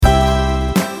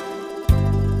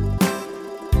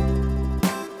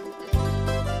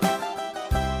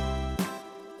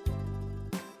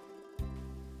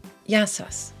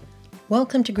Yassas.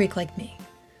 Welcome to Greek Like Me,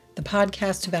 the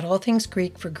podcast about all things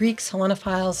Greek for Greeks,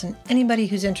 Hellenophiles, and anybody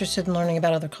who's interested in learning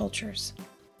about other cultures.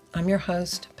 I'm your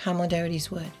host, Pamela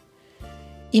Dougherty-Wood.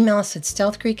 Email us at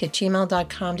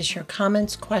stealthgreek@gmail.com to share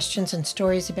comments, questions, and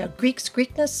stories about Greek's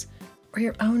Greekness or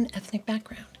your own ethnic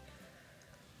background.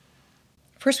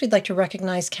 First, we'd like to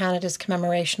recognize Canada's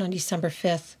commemoration on December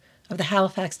 5th of the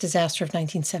Halifax disaster of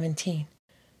 1917.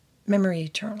 Memory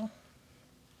eternal.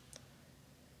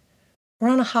 We're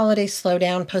on a holiday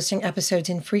slowdown, posting episodes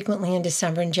infrequently in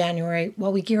December and January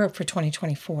while we gear up for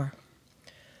 2024.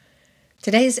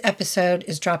 Today's episode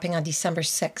is dropping on December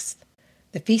 6th,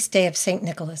 the feast day of St.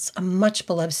 Nicholas, a much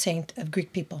beloved saint of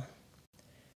Greek people.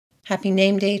 Happy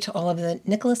name day to all of the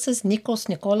Nicholases, Nikos,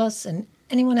 Nicolas, and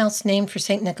anyone else named for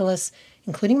St. Nicholas,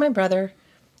 including my brother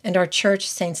and our church,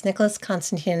 Saints Nicholas,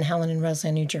 Constantine, and Helen in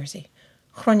Roseland, New Jersey.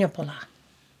 Chronia Pola.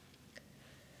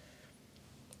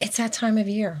 It's that time of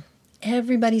year.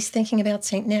 Everybody's thinking about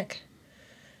St. Nick.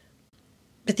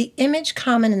 But the image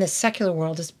common in the secular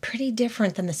world is pretty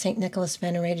different than the St. Nicholas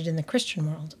venerated in the Christian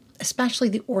world, especially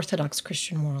the Orthodox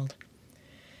Christian world.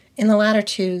 In the latter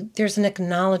two, there's an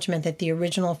acknowledgement that the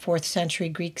original 4th century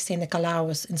Greek St.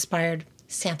 Nikolaos inspired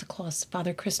Santa Claus,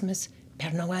 Father Christmas,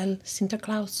 Père Noël,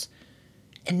 Sinterklaas,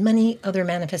 and many other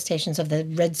manifestations of the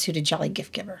red-suited jolly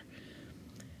gift giver.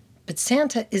 But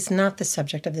Santa is not the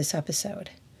subject of this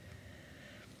episode.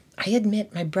 I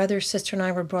admit my brother, sister, and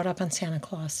I were brought up on Santa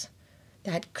Claus,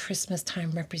 that Christmas time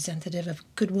representative of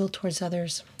goodwill towards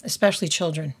others, especially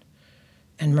children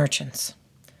and merchants.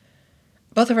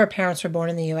 Both of our parents were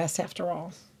born in the U.S. after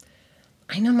all.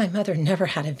 I know my mother never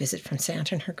had a visit from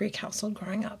Santa in her Greek household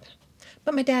growing up,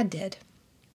 but my dad did.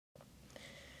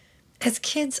 As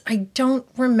kids, I don't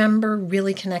remember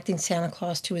really connecting Santa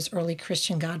Claus to his early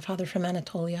Christian godfather from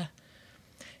Anatolia.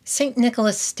 St.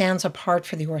 Nicholas stands apart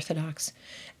for the Orthodox,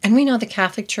 and we know the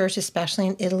Catholic Church, especially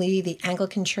in Italy, the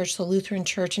Anglican Church, the Lutheran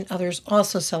Church, and others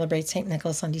also celebrate St.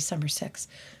 Nicholas on December 6th.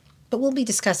 But we'll be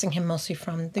discussing him mostly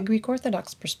from the Greek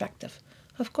Orthodox perspective.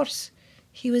 Of course,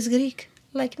 he was Greek,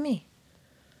 like me.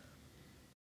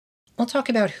 We'll talk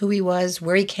about who he was,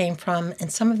 where he came from,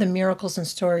 and some of the miracles and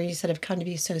stories that have come to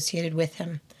be associated with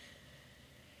him.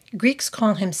 Greeks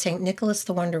call him St. Nicholas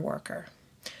the Wonder Worker.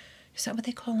 Is that what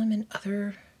they call him in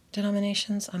other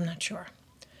denominations? I'm not sure.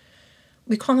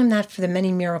 We call him that for the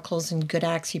many miracles and good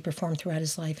acts he performed throughout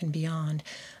his life and beyond.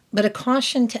 But a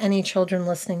caution to any children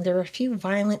listening, there are a few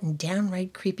violent and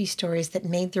downright creepy stories that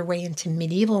made their way into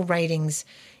medieval writings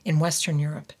in Western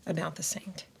Europe about the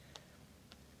saint.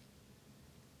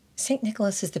 St.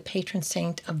 Nicholas is the patron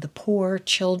saint of the poor,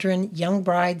 children, young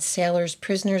brides, sailors,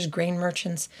 prisoners, grain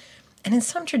merchants, and in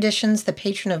some traditions, the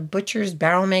patron of butchers,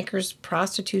 barrel makers,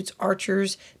 prostitutes,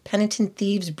 archers, penitent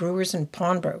thieves, brewers, and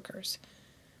pawnbrokers.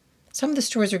 Some of the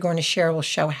stories we're going to share will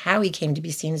show how he came to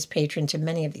be seen as patron to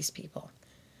many of these people.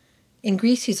 In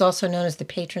Greece, he's also known as the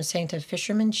patron saint of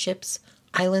fishermen, ships,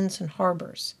 islands, and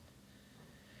harbors.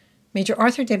 Major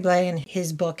Arthur de Blay, in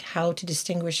his book, How to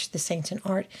Distinguish the Saints in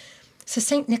Art, says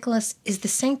St. Nicholas is the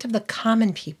saint of the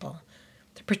common people,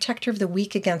 the protector of the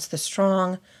weak against the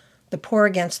strong, the poor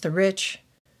against the rich,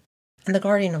 and the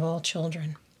guardian of all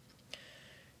children.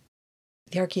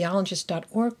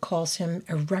 TheArchaeologist.org calls him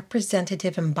a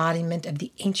representative embodiment of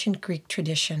the ancient Greek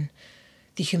tradition,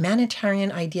 the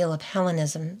humanitarian ideal of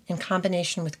Hellenism in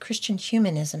combination with Christian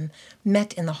humanism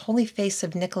met in the holy face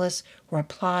of Nicholas were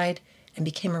applied and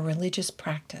became a religious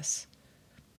practice.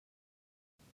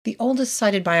 The oldest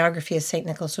cited biography of St.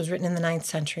 Nicholas was written in the 9th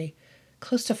century,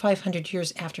 close to 500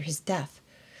 years after his death,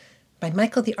 by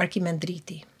Michael the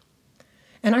Archimandriti.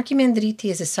 An Archimandriti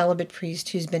is a celibate priest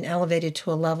who's been elevated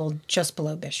to a level just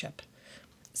below bishop.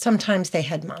 Sometimes they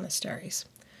had monasteries.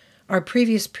 Our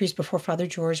previous priest before Father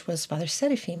George was Father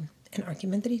Seraphim, an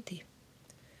Archimandriti.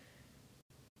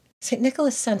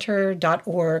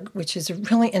 StNicholasCenter.org, which is a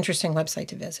really interesting website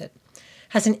to visit,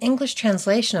 has an English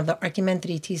translation of the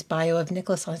Archimandriti's bio of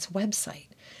Nicholas on its website.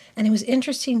 And it was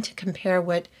interesting to compare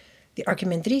what the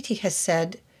Archimandriti has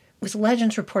said with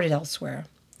legends reported elsewhere.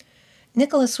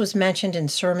 Nicholas was mentioned in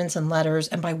sermons and letters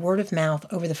and by word of mouth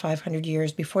over the 500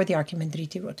 years before the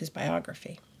Archimandriti wrote his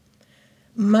biography.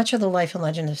 Much of the life and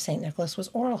legend of St. Nicholas was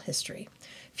oral history.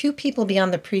 Few people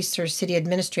beyond the priests or city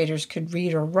administrators could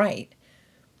read or write.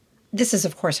 This is,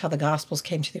 of course, how the Gospels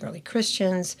came to the early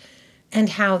Christians and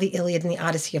how the Iliad and the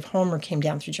Odyssey of Homer came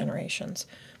down through generations.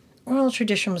 Oral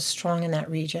tradition was strong in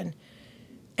that region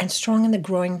and strong in the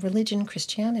growing religion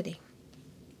Christianity.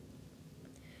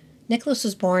 Nicholas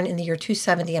was born in the year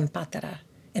 270 in Patara,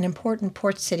 an important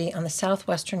port city on the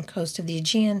southwestern coast of the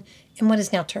Aegean in what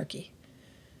is now Turkey.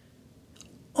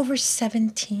 over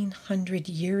 1,700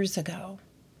 years ago.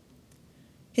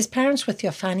 His parents were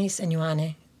Theophanes and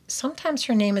Ioane. Sometimes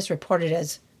her name is reported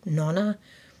as Nonna,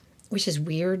 which is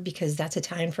weird because that's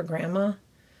Italian for grandma.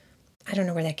 I don't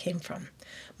know where that came from.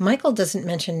 Michael doesn't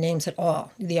mention names at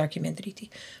all, the Archimandriti,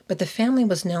 but the family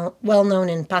was well known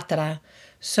in Patara,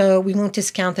 so we won't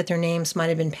discount that their names might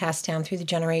have been passed down through the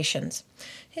generations.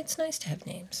 It's nice to have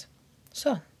names.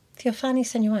 So,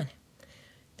 Theophanes and Ioane.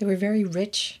 They were very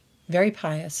rich, very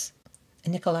pious,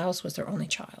 and Nicolaus was their only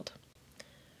child.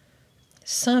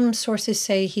 Some sources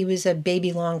say he was a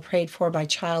baby long prayed for by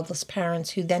childless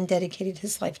parents who then dedicated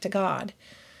his life to God.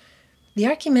 The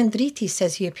Archimandriti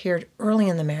says he appeared early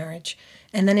in the marriage,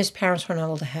 and then his parents were not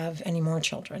able to have any more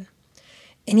children.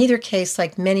 In either case,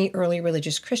 like many early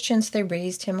religious Christians, they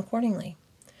raised him accordingly.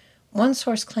 One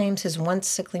source claims his once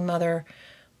sickly mother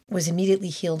was immediately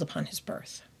healed upon his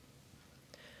birth.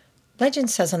 Legend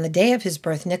says on the day of his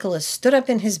birth, Nicholas stood up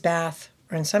in his bath,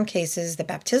 or in some cases, the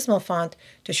baptismal font,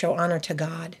 to show honor to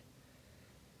God.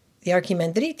 The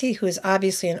Archimandriti, who is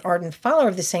obviously an ardent follower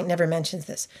of the saint, never mentions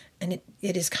this, and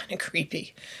it is kind of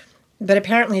creepy. But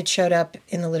apparently it showed up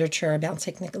in the literature about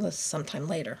St. Nicholas sometime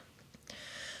later.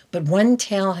 But one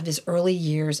tale of his early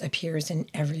years appears in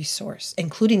every source,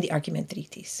 including the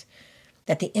Archimandritis,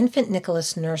 that the infant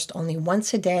Nicholas nursed only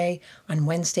once a day on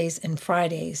Wednesdays and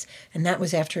Fridays, and that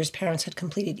was after his parents had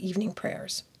completed evening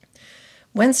prayers.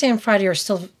 Wednesday and Friday are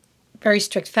still very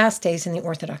strict fast days in the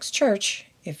Orthodox Church,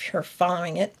 if you're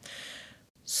following it.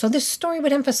 So this story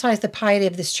would emphasize the piety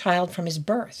of this child from his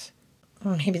birth,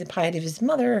 or maybe the piety of his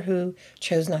mother, who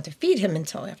chose not to feed him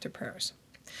until after prayers.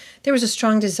 There was a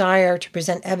strong desire to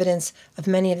present evidence of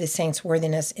many of the saints'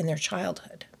 worthiness in their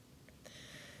childhood.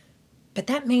 But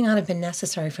that may not have been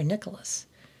necessary for Nicholas.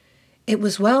 It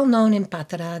was well known in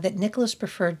Patara that Nicholas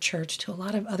preferred church to a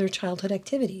lot of other childhood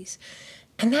activities,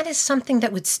 and that is something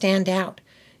that would stand out,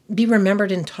 be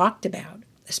remembered and talked about,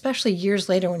 especially years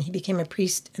later when he became a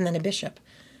priest and then a bishop.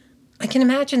 I can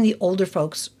imagine the older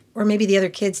folks, or maybe the other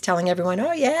kids, telling everyone,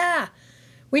 "Oh yeah,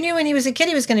 we knew when he was a kid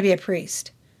he was going to be a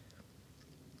priest."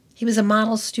 He was a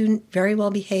model student, very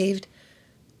well behaved,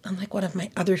 unlike one of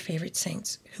my other favorite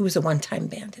saints, who was a one-time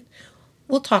bandit.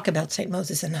 We'll talk about St.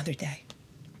 Moses another day.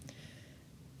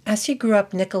 As he grew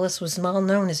up, Nicholas was well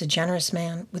known as a generous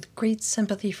man with great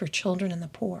sympathy for children and the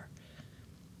poor.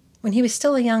 When he was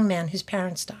still a young man, his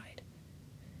parents died.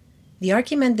 The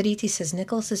Archimandriti says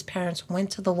Nicholas's parents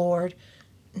went to the Lord,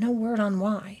 no word on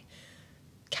why.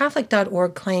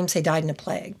 Catholic.org claims they died in a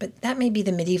plague, but that may be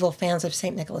the medieval fans of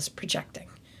St. Nicholas projecting.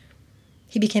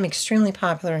 He became extremely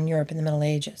popular in Europe in the Middle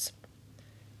Ages.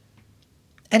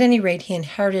 At any rate, he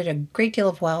inherited a great deal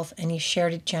of wealth, and he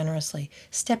shared it generously,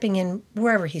 stepping in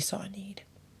wherever he saw a need.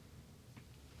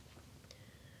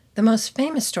 The most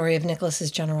famous story of Nicholas's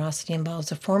generosity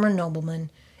involves a former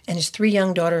nobleman and his 3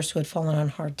 young daughters who had fallen on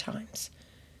hard times.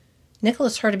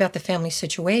 Nicholas heard about the family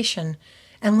situation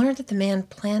and learned that the man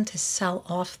planned to sell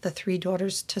off the 3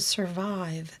 daughters to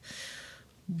survive.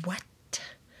 What?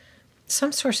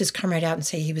 Some sources come right out and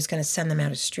say he was going to send them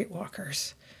out as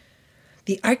streetwalkers.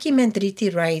 The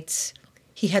Archimandriti writes,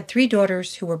 he had 3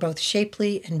 daughters who were both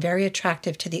shapely and very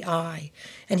attractive to the eye,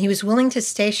 and he was willing to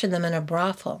station them in a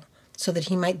brothel so that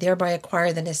he might thereby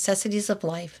acquire the necessities of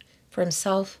life for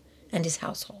himself and his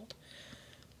household.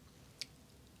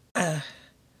 I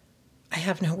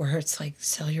have no words, like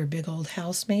sell your big old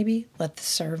house maybe, let the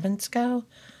servants go.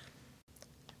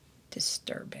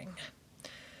 Disturbing.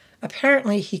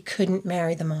 Apparently he couldn't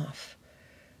marry them off.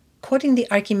 Quoting the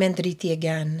Archimandriti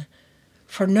again,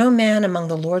 for no man among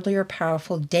the lordly or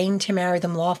powerful deigned to marry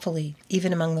them lawfully,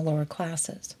 even among the lower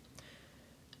classes,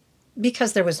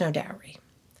 because there was no dowry.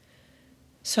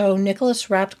 So Nicholas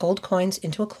wrapped gold coins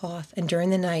into a cloth and during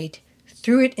the night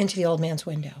threw it into the old man's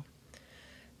window.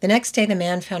 The next day the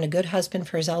man found a good husband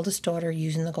for his eldest daughter,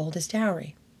 using the gold as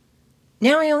dowry.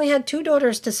 Now he only had 2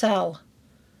 daughters to sell.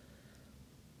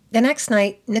 The next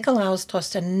night, Nicolaus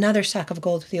tossed another sack of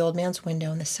gold through the old man's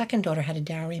window, and the second daughter had a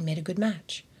dowry and made a good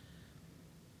match.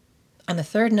 On the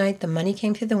 3rd night, the money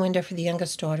came through the window for the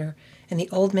youngest daughter, and the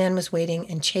old man was waiting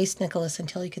and chased Nicholas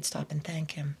until he could stop and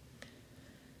thank him.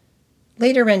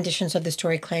 Later renditions of the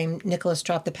story claim Nicholas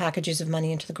dropped the packages of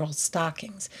money into the girls'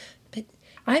 stockings. But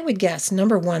I would guess,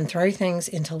 number 1, throwing things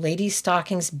into ladies'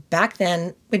 stockings back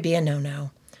then would be a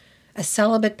no-no. A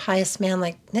celibate, pious man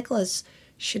like Nicholas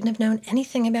shouldn't have known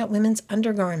anything about women's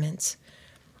undergarments.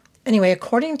 Anyway,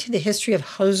 according to the history of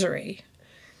hosiery,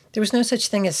 there was no such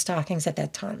thing as stockings at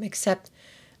that time, except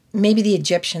maybe the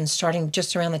Egyptians starting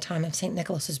just around the time of St.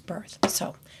 Nicholas's birth.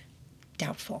 So,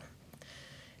 doubtful.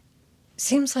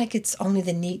 Seems like it's only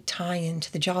the neat tie-in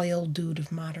to the jolly old dude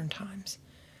of modern times.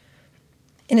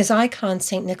 In his icon,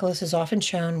 St. Nicholas is often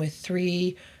shown with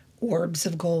 3 orbs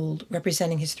of gold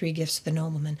representing his 3 gifts to the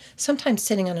nobleman, sometimes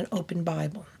sitting on an open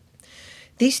Bible.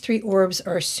 These 3 orbs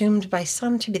are assumed by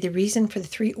some to be the reason for the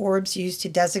 3 orbs used to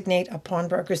designate a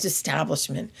pawnbroker's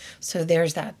establishment. So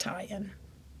there's that tie-in.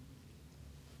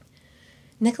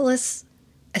 Nicholas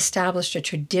established a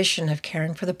tradition of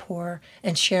caring for the poor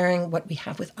and sharing what we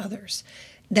have with others.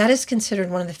 That is considered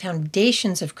one of the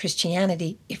foundations of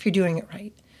Christianity if you're doing it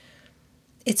right.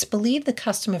 It's believed the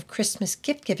custom of Christmas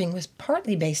gift-giving was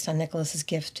partly based on Nicholas's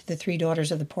gift to the 3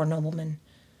 daughters of the poor nobleman.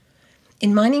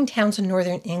 In mining towns in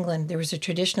northern England, there was a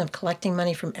tradition of collecting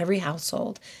money from every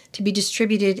household to be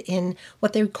distributed in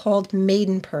what they called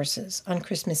maiden purses on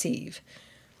Christmas Eve.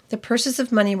 The purses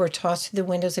of money were tossed through the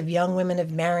windows of young women of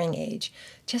marrying age,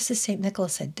 just as St.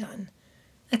 Nicholas had done.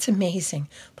 That's amazing.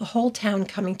 The whole town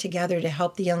coming together to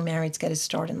help the young marrieds get a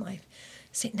start in life.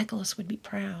 St. Nicholas would be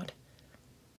proud.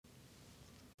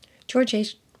 George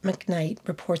H. McKnight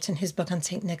reports in his book on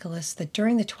St. Nicholas that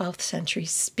during the 12th century,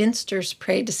 spinsters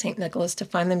prayed to St. Nicholas to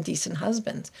find them decent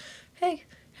husbands. Hey,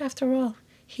 after all,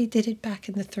 he did it back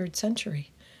in the 3rd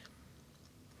century.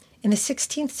 In the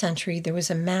 16th century, there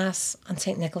was a Mass on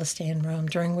St. Nicholas Day in Rome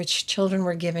during which children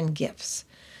were given gifts.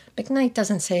 McKnight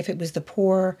doesn't say if it was the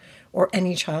poor or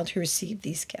any child who received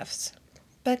these gifts,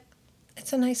 but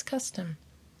it's a nice custom.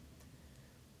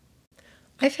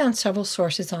 I found several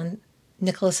sources on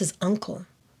Nicholas's uncle,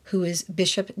 who is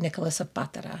Bishop Nicholas of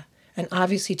Patara, and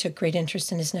obviously took great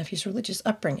interest in his nephew's religious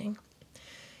upbringing.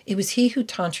 It was he who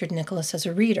tonsured Nicholas as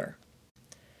a reader.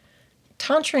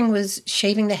 Tonsuring was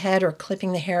shaving the head or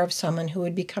clipping the hair of someone who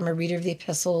would become a reader of the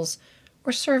epistles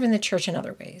or serve in the church in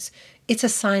other ways. It's a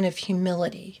sign of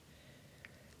humility.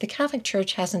 The Catholic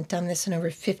Church hasn't done this in over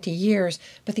 50 years,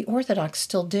 but the Orthodox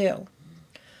still do.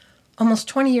 Almost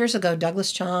 20 years ago,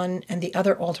 Douglas John and the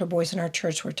other altar boys in our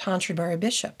church were tonsured by our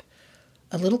bishop.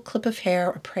 A little clip of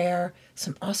hair, a prayer,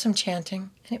 some awesome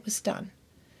chanting, and it was done.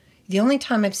 The only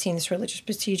time I've seen this religious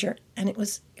procedure, and it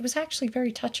was actually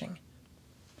very touching.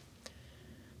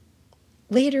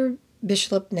 Later,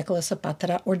 Bishop Nicholas of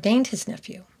Patara ordained his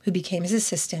nephew, who became his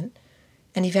assistant,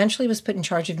 and eventually was put in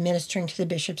charge of ministering to the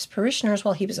bishop's parishioners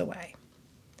while he was away.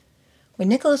 When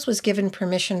Nicholas was given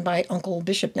permission by Uncle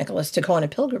Bishop Nicholas to go on a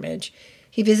pilgrimage,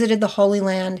 he visited the Holy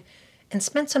Land and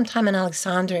spent some time in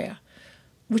Alexandria,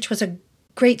 which was a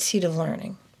great seat of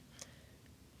learning.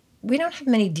 We don't have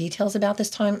many details about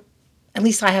this time, at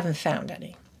least I haven't found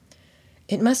any.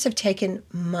 It must have taken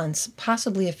months,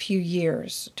 possibly a few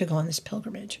years, to go on this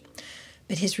pilgrimage.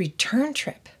 But his return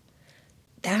trip,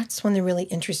 that's when the really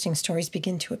interesting stories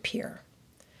begin to appear.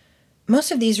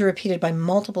 Most of these are repeated by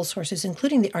multiple sources,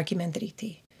 including the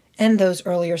Archimandriti and those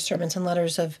earlier sermons and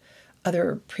letters of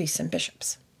other priests and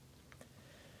bishops.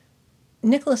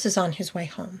 Nicholas is on his way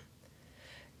home.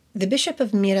 The Bishop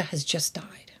of Mira has just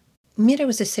died. Mira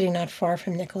was a city not far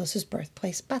from Nicholas's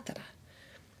birthplace, Patara.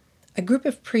 A group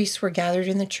of priests were gathered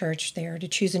in the church there to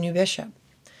choose a new bishop.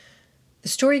 The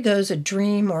story goes a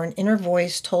dream or an inner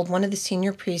voice told one of the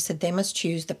senior priests that they must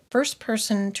choose the first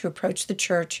person to approach the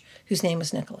church whose name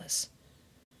was Nicholas.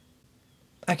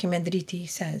 Archimandriti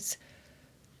says,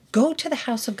 "Go to the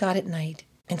house of God at night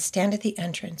and stand at the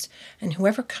entrance, and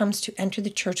whoever comes to enter the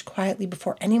church quietly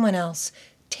before anyone else,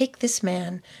 take this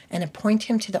man and appoint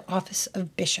him to the office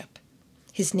of bishop.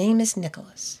 His name is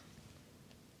Nicholas."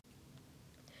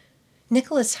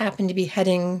 Nicholas happened to be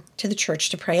heading to the church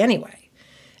to pray anyway,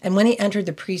 and when he entered,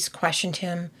 the priest questioned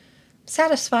him.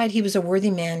 Satisfied he was a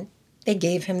worthy man, they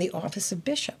gave him the office of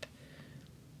bishop.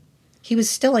 He was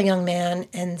still a young man,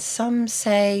 and some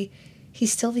say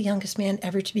he's still the youngest man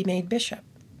ever to be made bishop.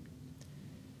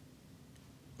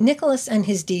 Nicholas and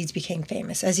his deeds became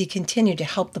famous as he continued to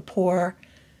help the poor,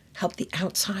 help the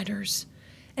outsiders,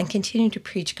 and continued to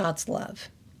preach God's love.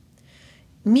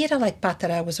 Mira, like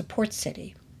Patara, was a port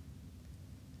city.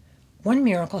 One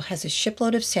miracle has a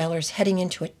shipload of sailors heading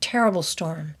into a terrible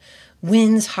storm.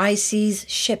 Winds, high seas,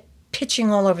 ship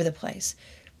pitching all over the place.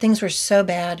 Things were so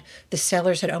bad, the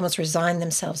sailors had almost resigned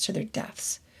themselves to their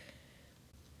deaths.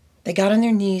 They got on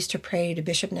their knees to pray to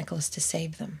Bishop Nicholas to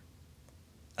save them.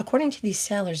 According to these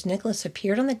sailors, Nicholas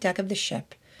appeared on the deck of the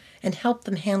ship and helped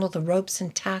them handle the ropes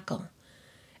and tackle.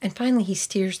 And finally, he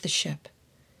steers the ship.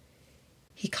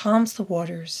 He calms the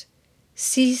waters,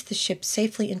 sees the ship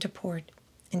safely into port,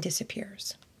 and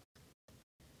disappears.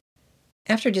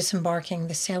 After disembarking,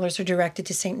 the sailors are directed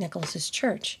to St. Nicholas's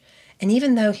church, and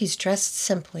even though he's dressed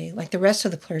simply, like the rest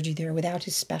of the clergy there, without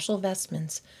his special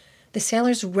vestments, the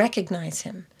sailors recognize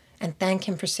him and thank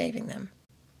him for saving them.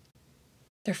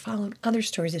 There followed other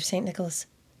stories of St. Nicholas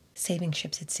saving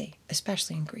ships at sea,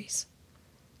 especially in Greece.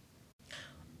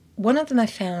 One of them I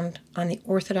found on the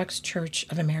Orthodox Church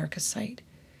of America site,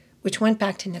 which went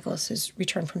back to Nicholas's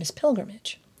return from his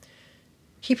pilgrimage.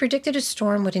 He predicted a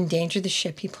storm would endanger the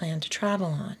ship he planned to travel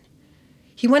on.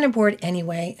 He went aboard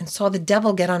anyway and saw the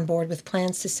devil get on board with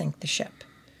plans to sink the ship.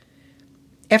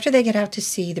 After they get out to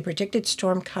sea, the predicted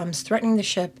storm comes, threatening the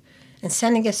ship and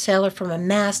sending a sailor from a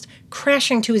mast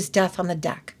crashing to his death on the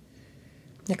deck.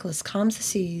 Nicholas calms the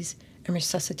seas and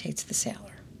resuscitates the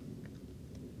sailor.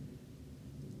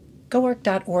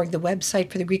 GoArk.org, the website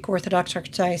for the Greek Orthodox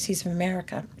Archdiocese of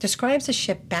America, describes a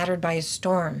ship battered by a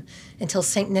storm until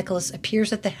St. Nicholas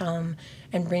appears at the helm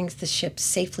and brings the ship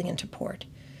safely into port.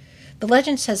 The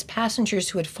legend says passengers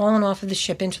who had fallen off of the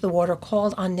ship into the water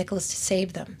called on Nicholas to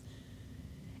save them,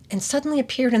 and suddenly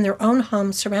appeared in their own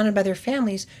homes surrounded by their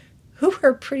families, who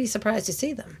were pretty surprised to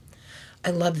see them. I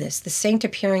love this, the saint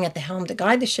appearing at the helm to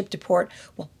guide the ship to port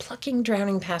while plucking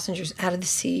drowning passengers out of the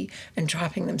sea and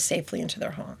dropping them safely into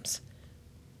their homes.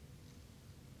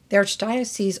 The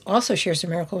Archdiocese also shares a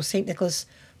miracle where St. Nicholas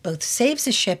both saves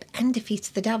the ship and defeats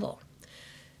the devil.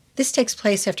 This takes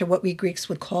place after what we Greeks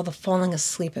would call the falling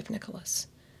asleep of Nicholas.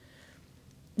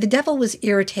 The devil was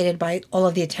irritated by all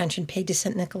of the attention paid to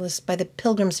St. Nicholas by the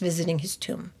pilgrims visiting his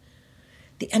tomb.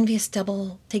 The envious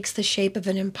devil takes the shape of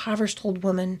an impoverished old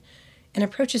woman and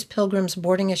approaches pilgrims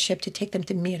boarding a ship to take them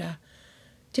to Myra,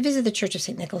 to visit the Church of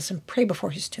St. Nicholas and pray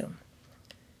before his tomb.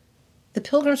 The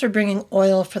pilgrims are bringing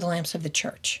oil for the lamps of the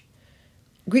church.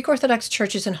 Greek Orthodox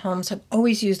churches and homes have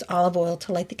always used olive oil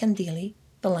to light the candili,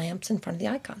 the lamps in front of the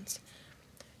icons.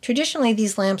 Traditionally,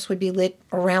 these lamps would be lit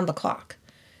around the clock,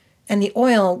 and the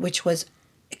oil, which was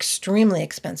extremely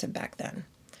expensive back then,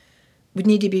 would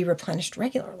need to be replenished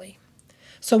regularly.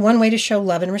 So one way to show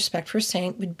love and respect for a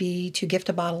saint would be to gift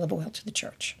a bottle of oil to the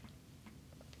church.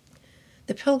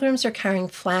 The pilgrims are carrying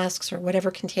flasks or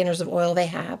whatever containers of oil they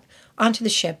have onto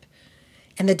the ship,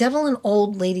 and the devil in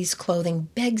old lady's clothing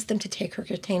begs them to take her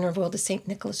container of oil to St.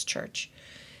 Nicholas Church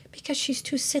because she's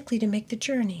too sickly to make the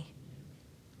journey.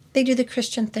 They do the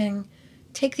Christian thing,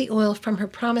 take the oil from her,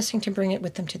 promising to bring it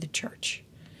with them to the church.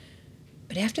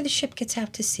 But after the ship gets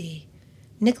out to sea,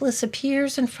 Nicholas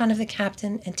appears in front of the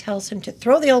captain and tells him to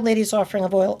throw the old lady's offering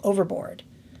of oil overboard.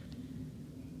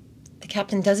 The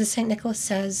captain does as St. Nicholas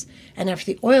says, and after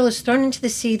the oil is thrown into the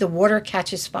sea, the water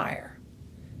catches fire.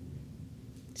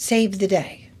 Saved the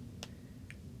day.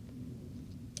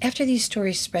 After these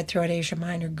stories spread throughout Asia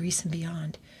Minor, Greece, and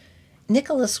beyond,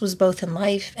 Nicholas was both in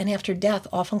life and after death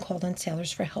often called on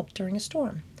sailors for help during a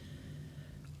storm,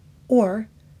 or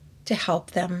to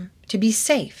help them to be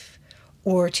safe,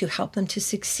 or to help them to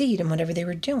succeed in whatever they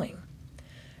were doing.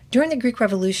 During the Greek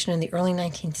Revolution in the early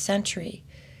 19th century,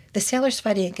 the sailors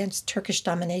fighting against Turkish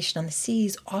domination on the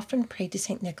seas often prayed to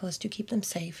St. Nicholas to keep them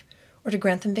safe or to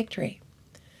grant them victory.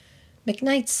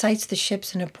 McKnight cites the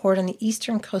ships in a port on the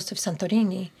eastern coast of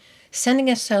Santorini, sending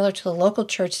a sailor to the local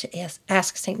church to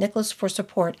ask St. Nicholas for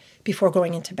support before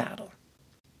going into battle.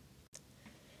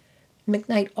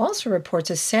 McKnight also reports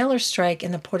a sailor strike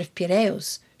in the port of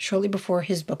Piraeus shortly before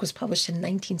his book was published in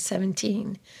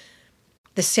 1917.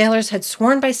 The sailors had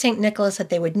sworn by St. Nicholas that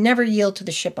they would never yield to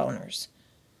the ship owners.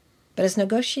 But as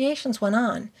negotiations went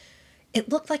on, it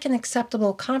looked like an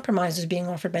acceptable compromise was being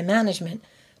offered by management,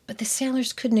 but the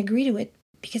sailors couldn't agree to it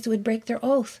because it would break their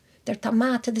oath, their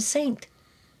tamah to the saint.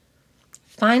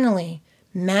 Finally,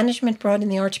 management brought in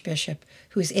the archbishop,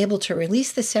 who was able to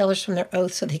release the sailors from their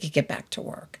oath so they could get back to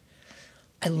work.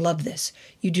 I love this.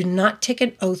 You do not take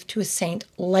an oath to a saint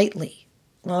lightly.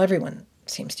 Well, everyone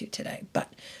seems to today,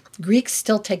 but Greeks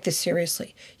still take this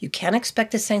seriously. You can't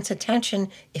expect a saint's attention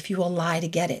if you will lie to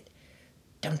get it.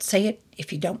 Don't say it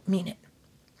if you don't mean it.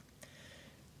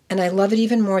 And I love it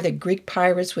even more that Greek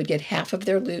pirates would get half of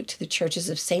their loot to the churches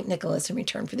of St. Nicholas in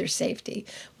return for their safety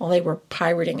while they were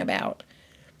pirating about.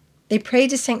 They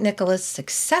prayed to St. Nicholas,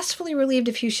 successfully relieved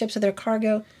a few ships of their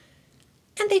cargo,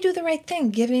 and they do the right thing,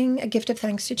 giving a gift of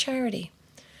thanks to charity.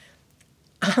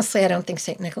 Honestly, I don't think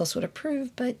St. Nicholas would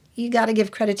approve, but you got to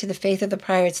give credit to the faith of the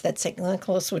pirates that St.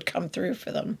 Nicholas would come through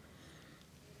for them.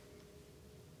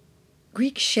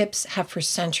 Greek ships have for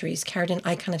centuries carried an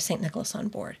icon of St. Nicholas on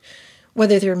board,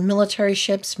 whether they're military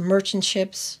ships, merchant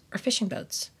ships, or fishing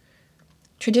boats.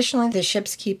 Traditionally, the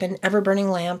ships keep an ever-burning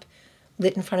lamp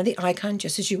lit in front of the icon,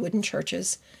 just as you would in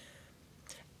churches.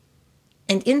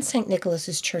 And in St.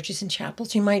 Nicholas's churches and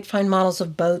chapels, you might find models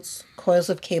of boats, coils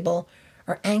of cable,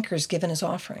 or anchors given as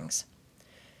offerings.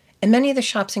 In many of the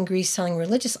shops in Greece selling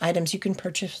religious items, you can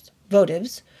purchase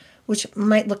votives, which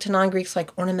might look to non-Greeks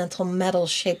like ornamental metal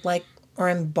shaped like or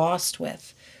embossed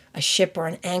with a ship or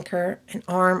an anchor, an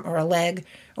arm or a leg,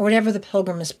 or whatever the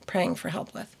pilgrim is praying for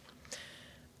help with.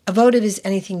 A votive is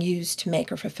anything used to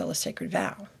make or fulfill a sacred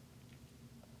vow.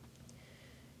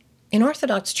 In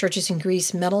Orthodox churches in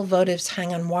Greece, metal votives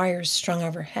hang on wires strung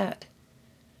overhead.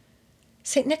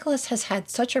 St. Nicholas has had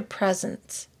such a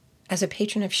presence as a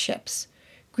patron of ships.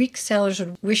 Greek sailors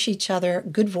would wish each other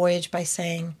good voyage by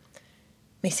saying,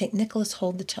 "May St. Nicholas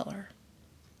hold the tiller."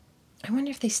 I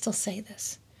wonder if they still say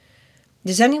this.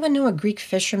 Does anyone know a Greek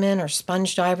fisherman or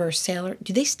sponge diver or sailor?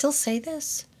 Do they still say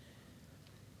this?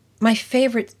 My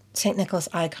favorite St. Nicholas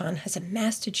icon has a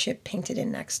masted ship painted in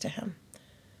next to him.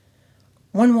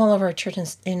 One wall of our church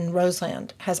in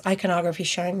Roseland has iconography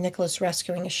showing Nicholas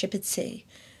rescuing a ship at sea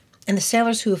and the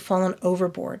sailors who have fallen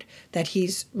overboard that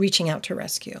he's reaching out to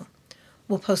rescue.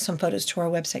 We'll post some photos to our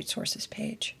website sources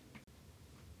page.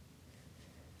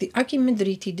 The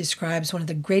Archimandriti describes one of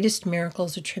the greatest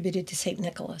miracles attributed to St.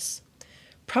 Nicholas.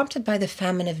 Prompted by the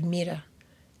famine of Myra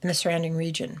and the surrounding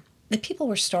region, the people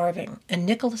were starving, and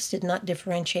Nicholas did not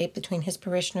differentiate between his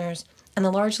parishioners and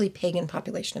the largely pagan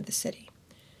population of the city.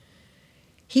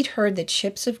 He'd heard that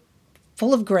ships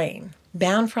full of grain,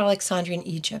 bound for Alexandria in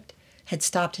Egypt, had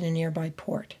stopped in a nearby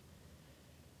port.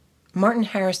 Martin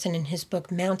Harrison, in his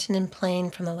book Mountain and Plain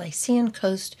from the Lycian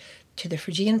Coast to the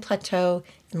Phrygian Plateau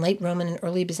in late Roman and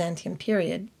early Byzantium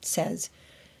period, says,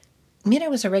 Myra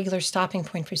was a regular stopping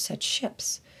point for such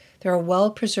ships. There are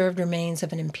well-preserved remains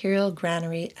of an imperial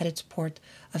granary at its port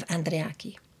of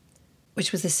Andreaki,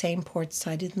 which was the same port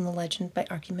cited in the legend by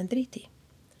Archimandriti.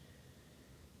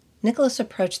 Nicholas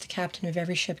approached the captain of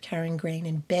every ship carrying grain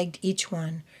and begged each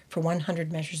one for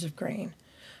 100 measures of grain.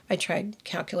 I tried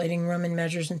calculating Roman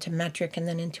measures into metric and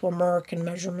then into American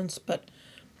measurements, but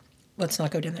let's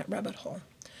not go down that rabbit hole.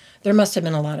 There must have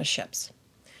been a lot of ships.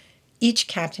 Each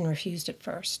captain refused at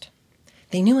first.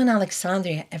 They knew in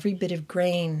Alexandria every bit of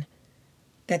grain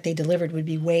that they delivered would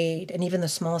be weighed, and even the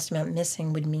smallest amount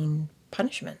missing would mean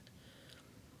punishment.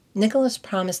 Nicholas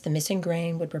promised the missing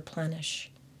grain would replenish.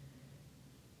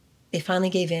 They finally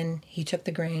gave in. He took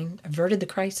the grain, averted the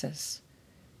crisis.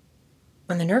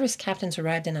 When the nervous captains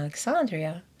arrived in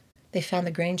Alexandria, they found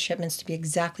the grain shipments to be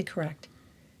exactly correct,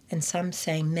 and some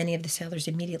say many of the sailors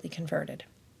immediately converted.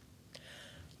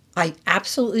 I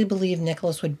absolutely believe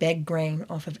Nicholas would beg grain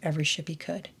off of every ship he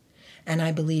could, and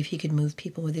I believe he could move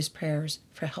people with his prayers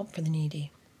for help for the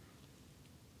needy.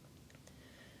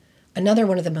 Another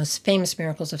one of the most famous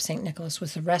miracles of St. Nicholas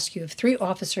was the rescue of 3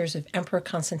 officers of Emperor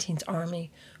Constantine's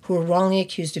army who were wrongly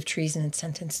accused of treason and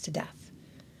sentenced to death.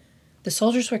 The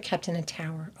soldiers were kept in a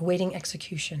tower, awaiting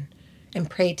execution, and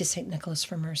prayed to St. Nicholas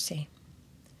for mercy.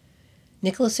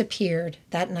 Nicholas appeared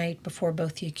that night before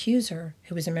both the accuser,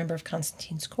 who was a member of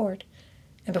Constantine's court,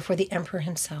 and before the emperor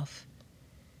himself.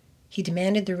 He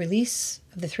demanded the release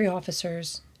of the 3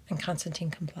 officers, and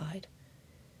Constantine complied.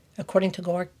 According to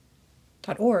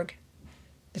Gore.org,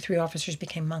 the 3 officers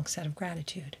became monks out of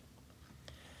gratitude.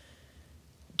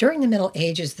 During the Middle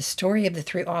Ages, the story of the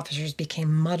 3 officers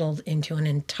became muddled into an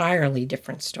entirely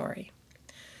different story.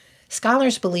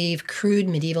 Scholars believe crude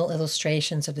medieval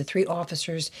illustrations of the 3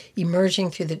 officers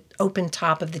emerging through the open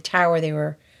top of the tower they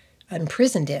were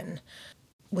imprisoned in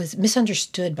was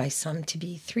misunderstood by some to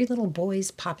be 3 little boys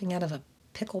popping out of a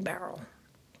pickle barrel.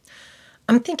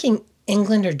 I'm thinking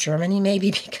England or Germany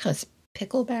maybe, because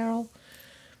pickle barrel.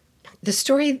 The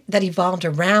story that evolved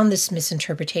around this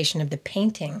misinterpretation of the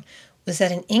painting was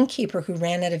that an innkeeper who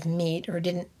ran out of meat or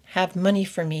didn't have money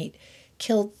for meat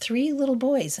killed 3 little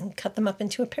boys and cut them up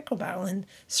into a pickle barrel and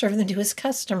served them to his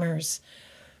customers.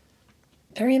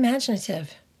 Very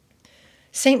imaginative.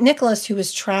 St. Nicholas, who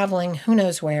was traveling who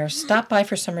knows where, stopped by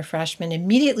for some refreshment,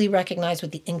 immediately recognized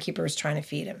what the innkeeper was trying to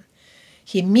feed him.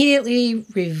 He immediately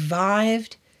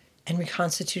revived and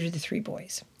reconstituted the 3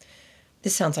 boys.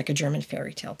 This sounds like a German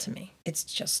fairy tale to me. It's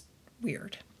just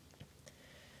weird.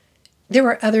 There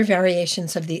were other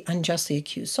variations of the unjustly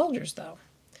accused soldiers, though.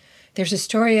 There's a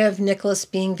story of Nicholas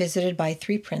being visited by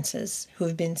 3 princes who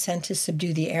have been sent to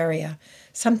subdue the area,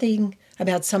 something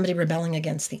about somebody rebelling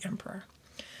against the emperor.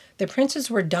 The princes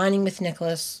were dining with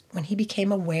Nicholas when he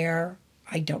became aware,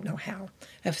 I don't know how,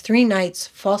 of 3 knights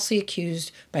falsely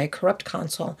accused by a corrupt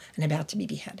consul and about to be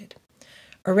beheaded.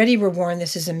 Already we're warned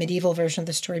this is a medieval version of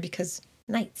the story because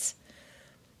knights.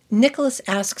 Nicholas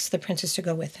asks the princes to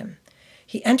go with him.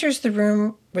 He enters the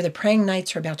room where the praying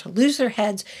knights are about to lose their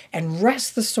heads and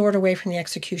wrest the sword away from the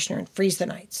executioner and frees the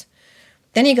knights.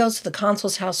 Then he goes to the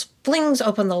consul's house, flings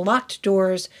open the locked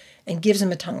doors, and gives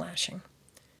him a tongue lashing.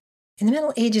 In the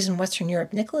Middle Ages in Western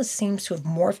Europe, Nicholas seems to have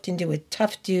morphed into a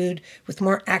tough dude with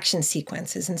more action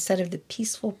sequences instead of the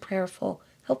peaceful, prayerful,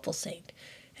 helpful saint.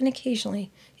 And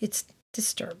occasionally, it's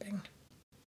disturbing.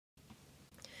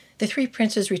 The three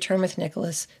princes return with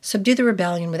Nicholas, subdue the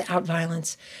rebellion without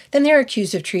violence. Then they're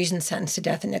accused of treason, sentenced to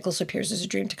death, and Nicholas appears as a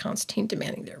dream to Constantine,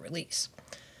 demanding their release.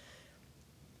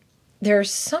 There are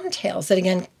some tales that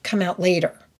again come out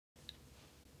later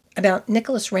about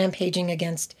Nicholas rampaging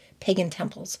against pagan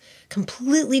temples,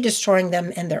 completely destroying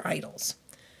them and their idols.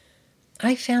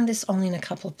 I found this only in a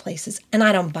couple of places, and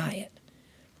I don't buy it.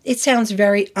 It sounds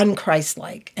very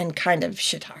unchristlike and kind of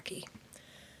shiitake.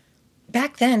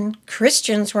 Back then,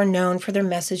 Christians were known for their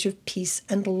message of peace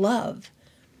and love,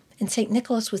 and St.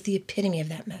 Nicholas was the epitome of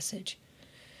that message.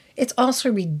 It's also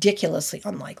ridiculously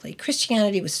unlikely.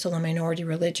 Christianity was still a minority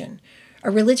religion, a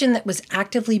religion that was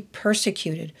actively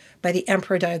persecuted by the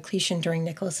Emperor Diocletian during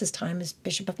Nicholas's time as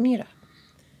Bishop of Myra.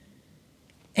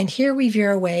 And here we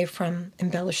veer away from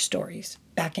embellished stories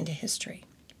back into history.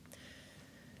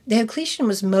 Diocletian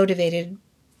was motivated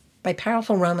by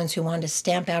powerful Romans who wanted to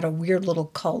stamp out a weird little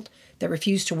cult that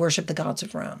refused to worship the gods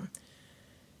of Rome,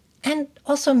 and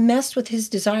also messed with his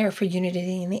desire for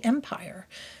unity in the empire.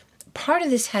 Part of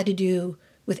this had to do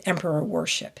with emperor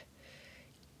worship.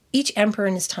 Each emperor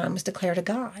in his time was declared a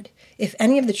god. If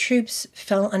any of the troops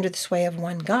fell under the sway of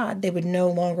one god, they would no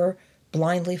longer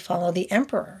blindly follow the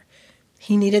emperor.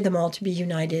 He needed them all to be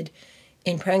united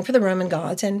in praying for the Roman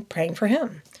gods and praying for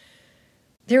him.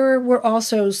 There were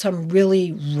also some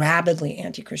really rabidly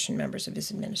anti-Christian members of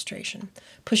his administration,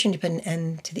 pushing to put an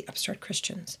end to the upstart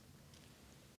Christians.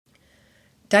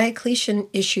 Diocletian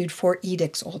issued 4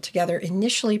 edicts altogether,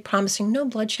 initially promising no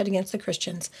bloodshed against the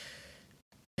Christians,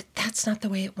 but that's not the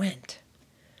way it went.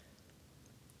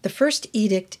 The first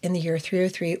edict in the year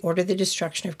 303 ordered the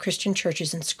destruction of Christian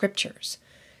churches and scriptures.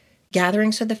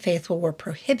 Gatherings of the faithful were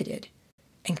prohibited,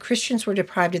 and Christians were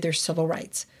deprived of their civil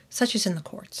rights, such as in the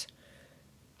courts.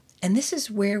 And this is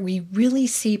where we really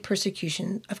see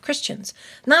persecution of Christians.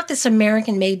 Not this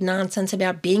American-made nonsense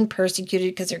about being persecuted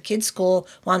because their kids' school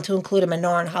want to include a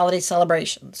menorah in holiday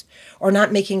celebrations, or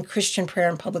not making Christian prayer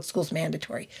in public schools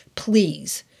mandatory.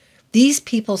 Please. These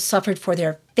people suffered for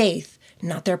their faith,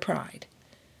 not their pride.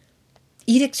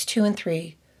 Edicts 2 and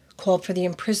 3 called for the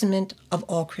imprisonment of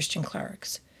all Christian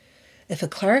clerics. If a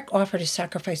cleric offered a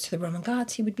sacrifice to the Roman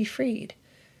gods, he would be freed.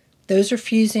 Those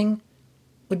refusing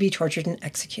would be tortured and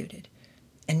executed,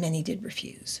 and many did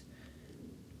refuse.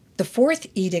 The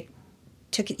 4th edict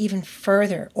took it even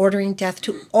further, ordering death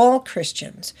to all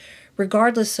Christians,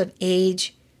 regardless of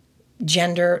age,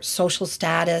 gender, social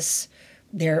status,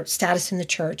 their status in the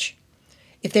church,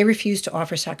 if they refused to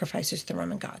offer sacrifices to the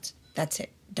Roman gods. That's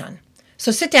it, done.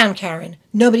 So sit down, Karen.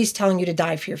 Nobody's telling you to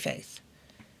die for your faith.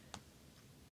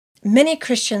 Many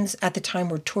Christians at the time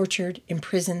were tortured,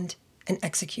 imprisoned, and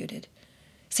executed.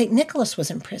 St. Nicholas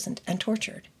was imprisoned and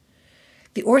tortured.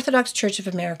 The Orthodox Church of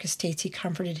America states he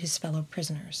comforted his fellow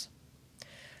prisoners.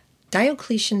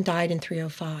 Diocletian died in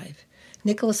 305.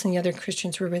 Nicholas and the other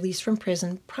Christians were released from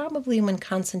prison, probably when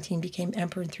Constantine became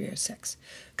emperor in 306.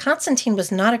 Constantine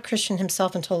was not a Christian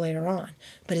himself until later on,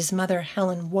 but his mother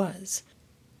Helen was.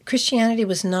 Christianity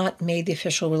was not made the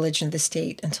official religion of the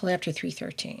state until after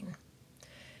 313.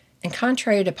 And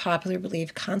contrary to popular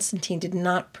belief, Constantine did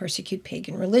not persecute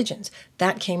pagan religions.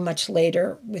 That came much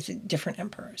later with different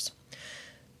emperors.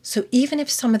 So even if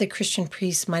some of the Christian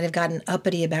priests might have gotten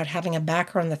uppity about having a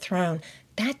backer on the throne,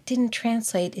 that didn't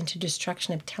translate into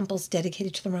destruction of temples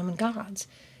dedicated to the Roman gods.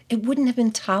 It wouldn't have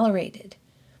been tolerated.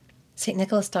 St.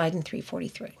 Nicholas died in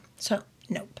 343. So,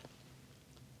 nope.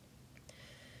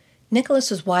 Nicholas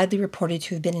was widely reported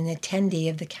to have been an attendee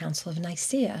of the Council of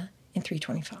Nicaea in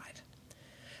 325.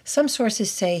 Some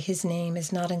sources say his name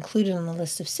is not included on the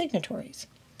list of signatories.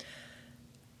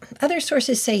 Other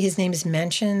sources say his name is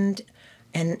mentioned,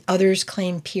 and others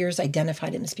claim peers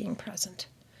identified him as being present.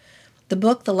 The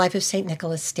book, The Life of St.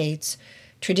 Nicholas, states,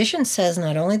 tradition says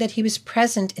not only that he was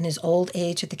present in his old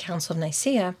age at the Council of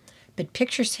Nicaea, but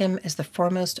pictures him as the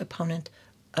foremost opponent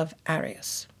of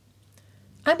Arius.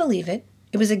 I believe it.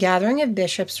 It was a gathering of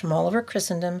bishops from all over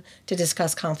Christendom to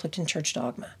discuss conflict in church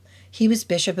dogma. He was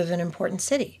bishop of an important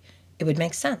city. It would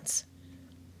make sense.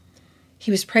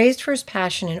 He was praised for his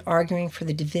passion in arguing for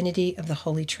the divinity of the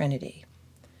Holy Trinity.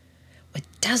 What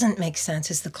doesn't make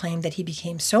sense is the claim that he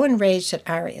became so enraged at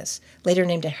Arius, later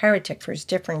named a heretic for his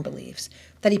differing beliefs,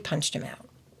 that he punched him out.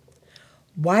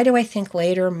 Why do I think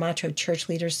later macho church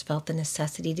leaders felt the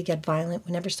necessity to get violent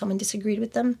whenever someone disagreed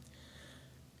with them?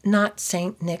 Not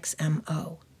St. Nick's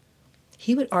M.O.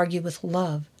 He would argue with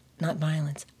love, not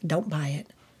violence. Don't buy it.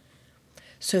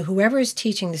 So whoever is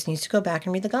teaching this needs to go back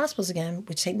and read the Gospels again,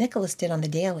 which St. Nicholas did on the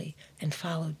daily and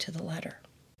followed to the letter.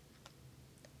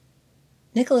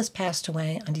 Nicholas passed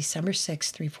away on December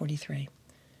 6, 343.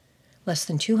 Less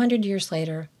than 200 years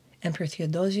later, Emperor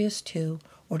Theodosius II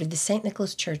ordered the St.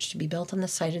 Nicholas Church to be built on the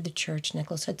site of the church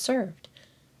Nicholas had served.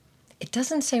 It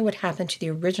doesn't say what happened to the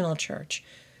original church.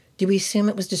 Do we assume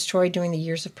it was destroyed during the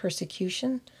years of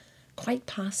persecution? Quite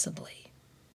possibly.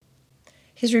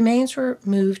 His remains were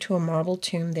moved to a marble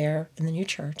tomb there in the new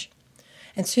church,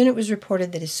 and soon it was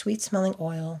reported that his sweet-smelling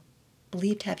oil,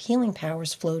 believed to have healing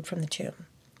powers, flowed from the tomb.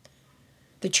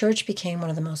 The church became one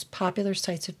of the most popular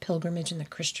sites of pilgrimage in the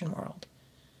Christian world,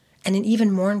 and an even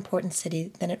more important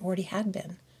city than it already had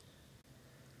been.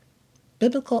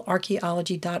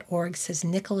 BiblicalArchaeology.org says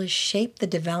Nicholas shaped the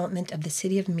development of the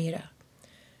city of Myra,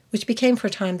 which became for a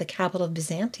time the capital of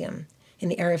Byzantium in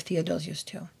the era of Theodosius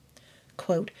II.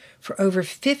 Quote, "For over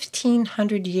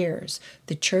 1,500 years,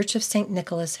 the Church of St.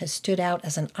 Nicholas has stood out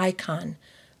as an icon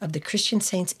of the Christian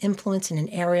saint's influence in an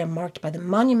area marked by the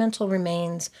monumental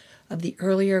remains of the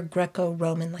earlier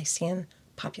Greco-Roman Lycian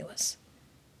populace."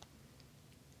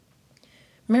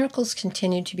 Miracles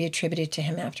continued to be attributed to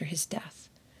him after his death.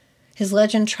 His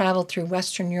legend traveled through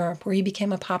Western Europe, where he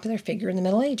became a popular figure in the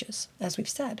Middle Ages, as we've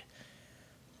said.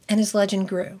 And his legend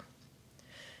grew.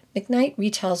 McKnight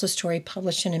retells a story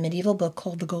published in a medieval book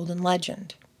called The Golden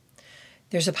Legend.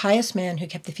 There's a pious man who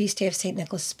kept the feast day of St.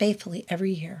 Nicholas faithfully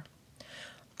every year.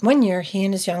 One year, he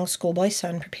and his young schoolboy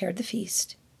son prepared the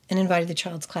feast and invited the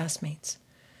child's classmates.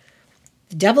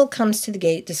 The devil comes to the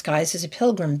gate disguised as a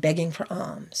pilgrim begging for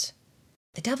alms.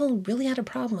 The devil really had a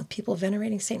problem with people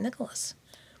venerating St. Nicholas.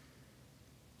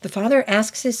 The father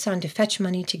asks his son to fetch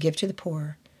money to give to the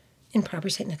poor in proper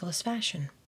St. Nicholas fashion.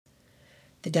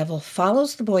 The devil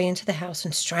follows the boy into the house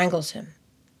and strangles him.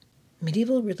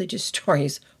 Medieval religious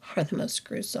stories are the most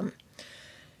gruesome.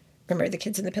 Remember the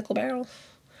kids in the pickle barrel?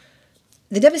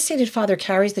 The devastated father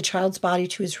carries the child's body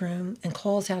to his room and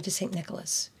calls out to St.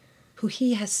 Nicholas, who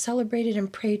he has celebrated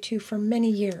and prayed to for many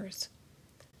years.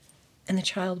 And the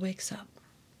child wakes up.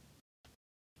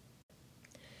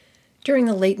 During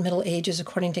the late Middle Ages,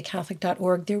 according to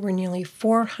Catholic.org, there were nearly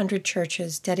 400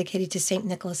 churches dedicated to St.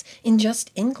 Nicholas in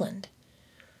just England.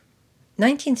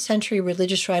 19th century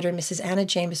religious writer Mrs. Anna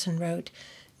Jameson wrote,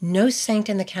 "No saint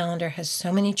in the calendar has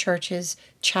so many churches,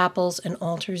 chapels, and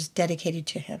altars dedicated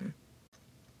to him."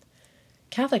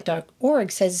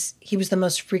 Catholic.org says he was the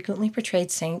most frequently portrayed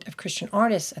saint of Christian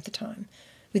artists at the time,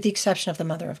 with the exception of the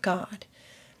Mother of God.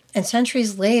 And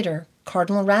centuries later,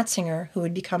 Cardinal Ratzinger, who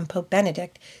would become Pope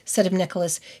Benedict, said of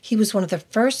Nicholas, he was one of the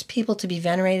first people to be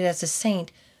venerated as a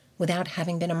saint without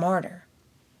having been a martyr.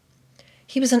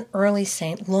 He was an early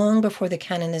saint long before the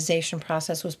canonization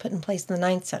process was put in place in the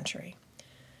 9th century.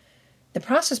 The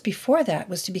process before that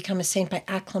was to become a saint by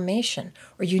acclamation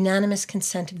or unanimous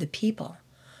consent of the people.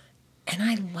 And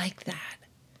I like that.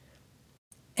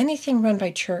 Anything run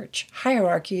by church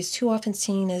hierarchy is too often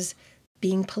seen as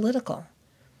being political.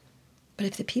 But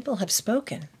if the people have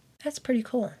spoken, that's pretty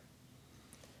cool.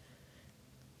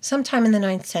 Sometime in the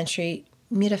 9th century,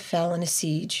 Myra fell in a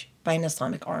siege by an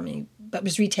Islamic army, but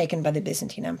was retaken by the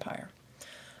Byzantine Empire.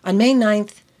 On May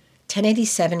 9th,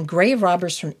 1087, grave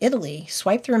robbers from Italy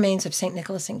swiped the remains of St.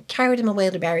 Nicholas and carried him away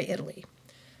to Bari, Italy,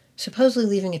 supposedly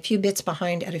leaving a few bits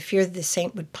behind out of fear that the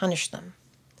saint would punish them.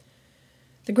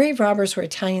 The grave robbers were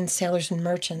Italian sailors and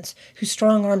merchants who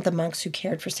strong-armed the monks who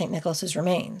cared for St. Nicholas's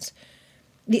remains.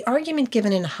 The argument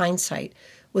given in hindsight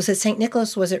was that St.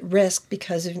 Nicholas was at risk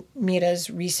because of Myra's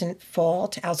recent fall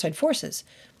to outside forces.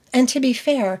 And to be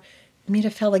fair, Myra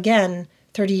fell again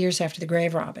 30 years after the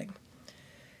grave robbing.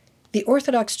 The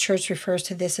Orthodox Church refers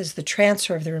to this as the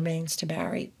transfer of the remains to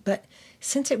Bari, but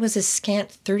since it was a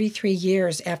scant 33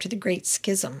 years after the Great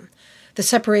Schism, the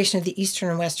separation of the Eastern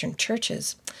and Western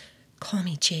churches, call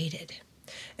me jaded.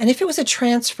 And if it was a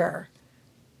transfer,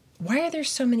 why are there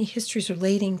so many histories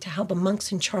relating to how the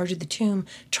monks in charge of the tomb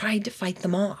tried to fight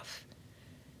them off?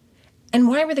 And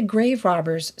why were the grave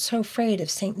robbers so afraid of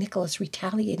St. Nicholas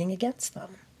retaliating against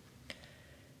them?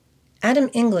 Adam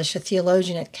English, a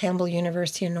theologian at Campbell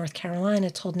University in North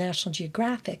Carolina, told National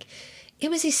Geographic it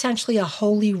was essentially a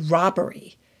holy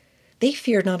robbery. They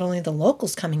feared not only the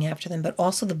locals coming after them, but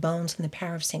also the bones and the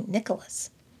power of St. Nicholas.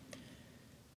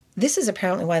 This is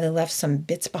apparently why they left some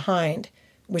bits behind,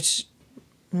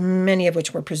 many of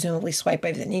which were presumably swiped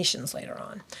by Venetians later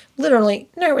on. Literally,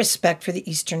 no respect for the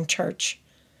Eastern Church.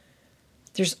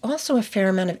 There's also a fair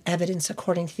amount of evidence,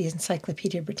 according to the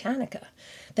Encyclopedia Britannica,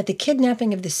 that the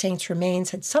kidnapping of the saint's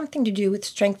remains had something to do with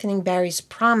strengthening Bari's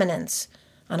prominence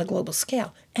on a global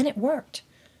scale, and it worked.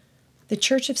 The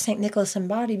Church of St. Nicholas in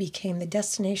Bari became the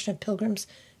destination of pilgrims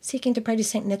seeking to pray to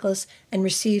St. Nicholas and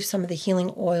receive some of the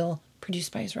healing oil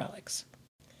produced by his relics.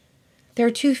 There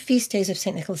are 2 feast days of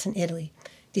St. Nicholas in Italy,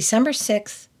 December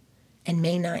 6th and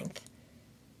May 9th,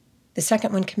 the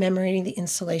second one commemorating the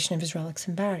installation of his relics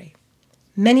in Bari.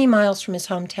 many miles from his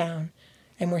hometown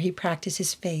and where he practiced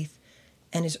his faith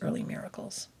and his early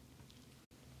miracles.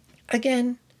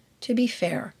 Again, to be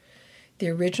fair, the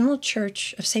original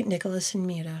church of St. Nicholas in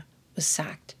Myra was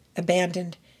sacked,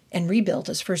 abandoned, and rebuilt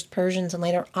as first Persians and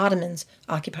later Ottomans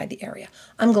occupied the area.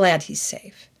 I'm glad he's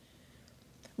safe.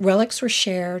 Relics were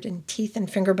shared, and teeth and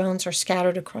finger bones are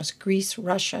scattered across Greece,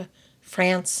 Russia,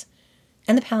 France,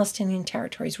 and the Palestinian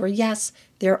territories, where, yes,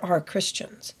 there are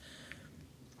Christians.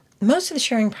 Most of the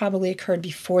sharing probably occurred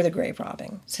before the grave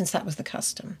robbing, since that was the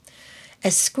custom.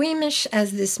 As squeamish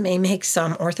as this may make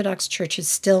some, Orthodox churches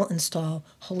still install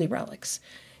holy relics,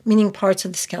 meaning parts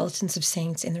of the skeletons of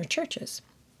saints in their churches.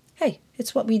 Hey,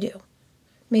 it's what we do.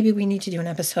 Maybe we need to do an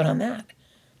episode on that.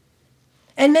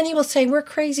 And many will say we're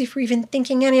crazy for even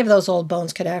thinking any of those old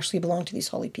bones could actually belong to these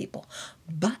holy people.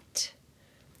 But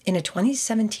in a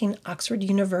 2017 Oxford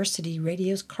University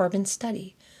radiocarbon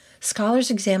study, scholars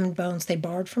examined bones they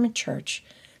borrowed from a church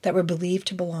that were believed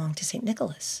to belong to St.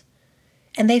 Nicholas.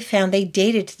 And they found they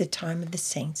dated to the time of the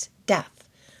saint's death.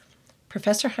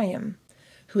 Professor Hayam,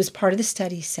 who was part of the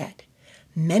study, said,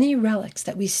 "Many relics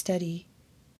that we study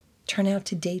turn out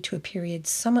to date to a period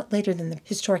somewhat later than the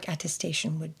historic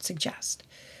attestation would suggest.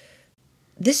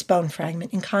 This bone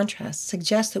fragment, in contrast,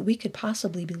 suggests that we could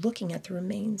possibly be looking at the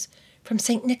remains from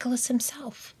St. Nicholas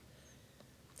himself."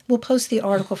 We'll post the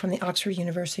article from the Oxford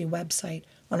University website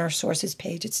on our sources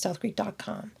page at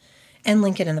stealthcreek.com and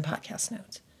link it in the podcast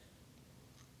notes.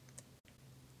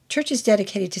 Churches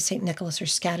dedicated to St. Nicholas are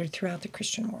scattered throughout the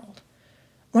Christian world.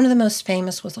 One of the most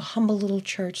famous was a humble little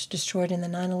church destroyed in the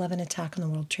 9/11 attack on the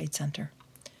World Trade Center.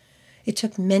 It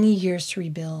took many years to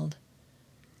rebuild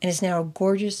and is now a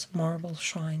gorgeous marble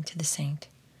shrine to the saint.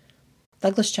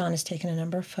 Douglas John has taken a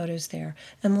number of photos there,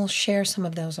 and we'll share some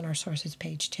of those on our sources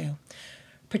page too.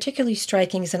 Particularly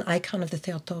striking is an icon of the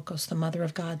Theotokos, the Mother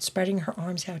of God, spreading her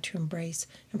arms out to embrace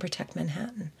and protect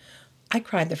Manhattan. I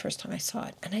cried the first time I saw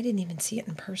it, and I didn't even see it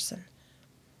in person.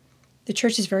 The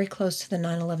church is very close to the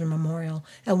 9/11 memorial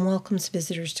and welcomes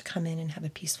visitors to come in and have a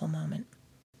peaceful moment.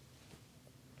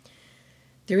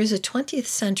 There is a 20th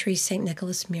century St.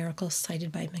 Nicholas miracle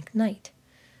cited by McKnight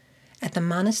at the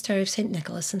Monastery of St.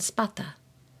 Nicholas in Spata,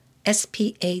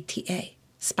 S-P-A-T-A,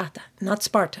 Spata, not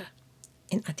Sparta,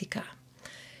 in Attica.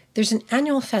 There's an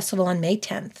annual festival on May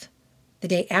 10th, the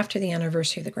day after the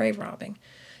anniversary of the grave robbing,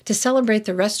 to celebrate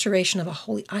the restoration of a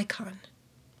holy icon.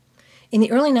 In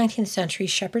the early 19th century,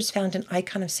 shepherds found an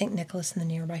icon of St. Nicholas in the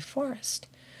nearby forest.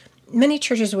 Many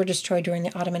churches were destroyed during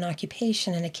the Ottoman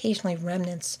occupation, and occasionally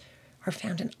remnants are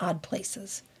found in odd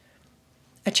places.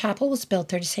 A chapel was built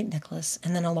there to St. Nicholas,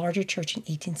 and then a larger church in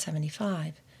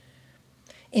 1875.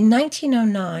 In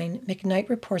 1909, McKnight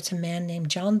reports a man named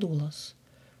John Doulos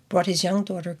brought his young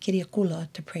daughter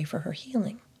Kyriakula to pray for her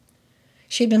healing.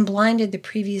 She had been blinded the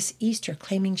previous Easter,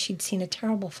 claiming she'd seen a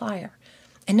terrible fire,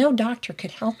 and no doctor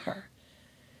could help her.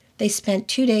 They spent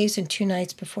 2 days and 2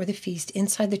 nights before the feast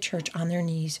inside the church on their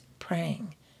knees,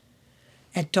 praying.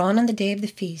 At dawn on the day of the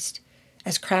feast,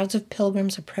 as crowds of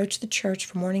pilgrims approached the church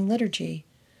for morning liturgy,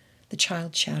 the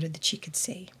child shouted that she could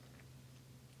see.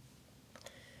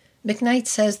 McKnight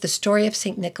says the story of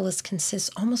St. Nicholas consists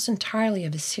almost entirely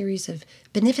of a series of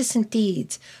beneficent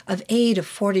deeds of aid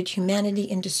afforded humanity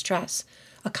in distress,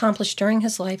 accomplished during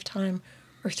his lifetime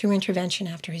or through intervention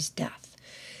after his death.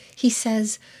 He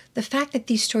says the fact that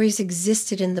these stories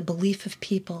existed in the belief of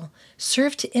people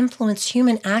served to influence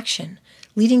human action,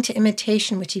 leading to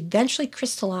imitation which eventually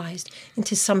crystallized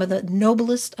into some of the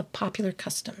noblest of popular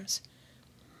customs.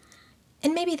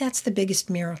 And maybe that's the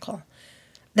biggest miracle,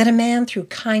 that a man, through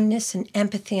kindness and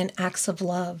empathy and acts of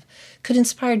love, could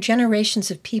inspire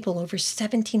generations of people over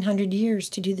 1,700 years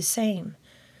to do the same.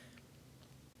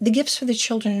 The gifts for the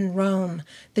children in Rome,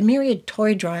 the myriad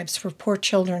toy drives for poor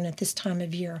children at this time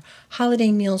of year,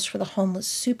 holiday meals for the homeless,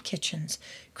 soup kitchens,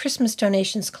 Christmas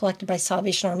donations collected by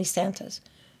Salvation Army Santas,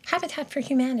 Habitat for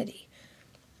Humanity.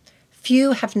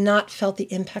 Few have not felt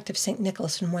the impact of St.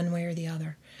 Nicholas in one way or the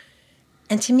other.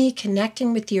 And to me,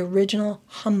 connecting with the original,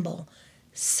 humble,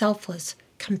 selfless,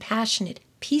 compassionate,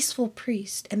 peaceful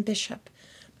priest and bishop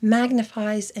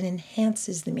magnifies and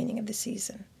enhances the meaning of the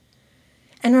season,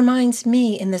 and reminds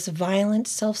me, in this violent,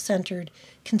 self-centered,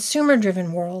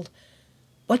 consumer-driven world,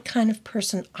 what kind of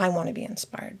person I want to be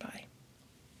inspired by.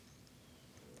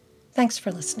 Thanks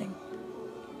for listening.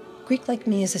 Greek Like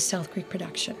Me is a Stealth Creek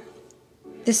production.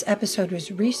 This episode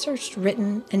was researched,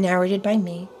 written, and narrated by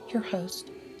me, your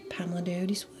host, Pamela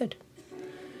Diotis Wood.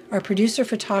 Our producer,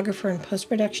 photographer, and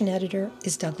post-production editor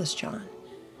is Douglas John.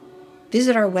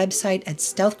 Visit our website at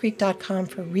stealthcreek.com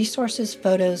for resources,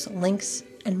 photos, links,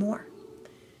 and more.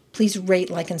 Please rate,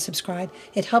 like, and subscribe.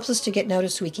 It helps us to get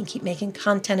noticed so we can keep making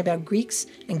content about Greeks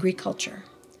and Greek culture.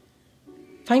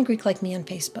 Find Greek Like Me on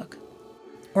Facebook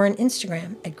or on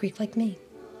Instagram at Greek Like Me.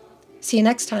 See you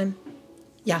next time.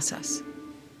 Yassas.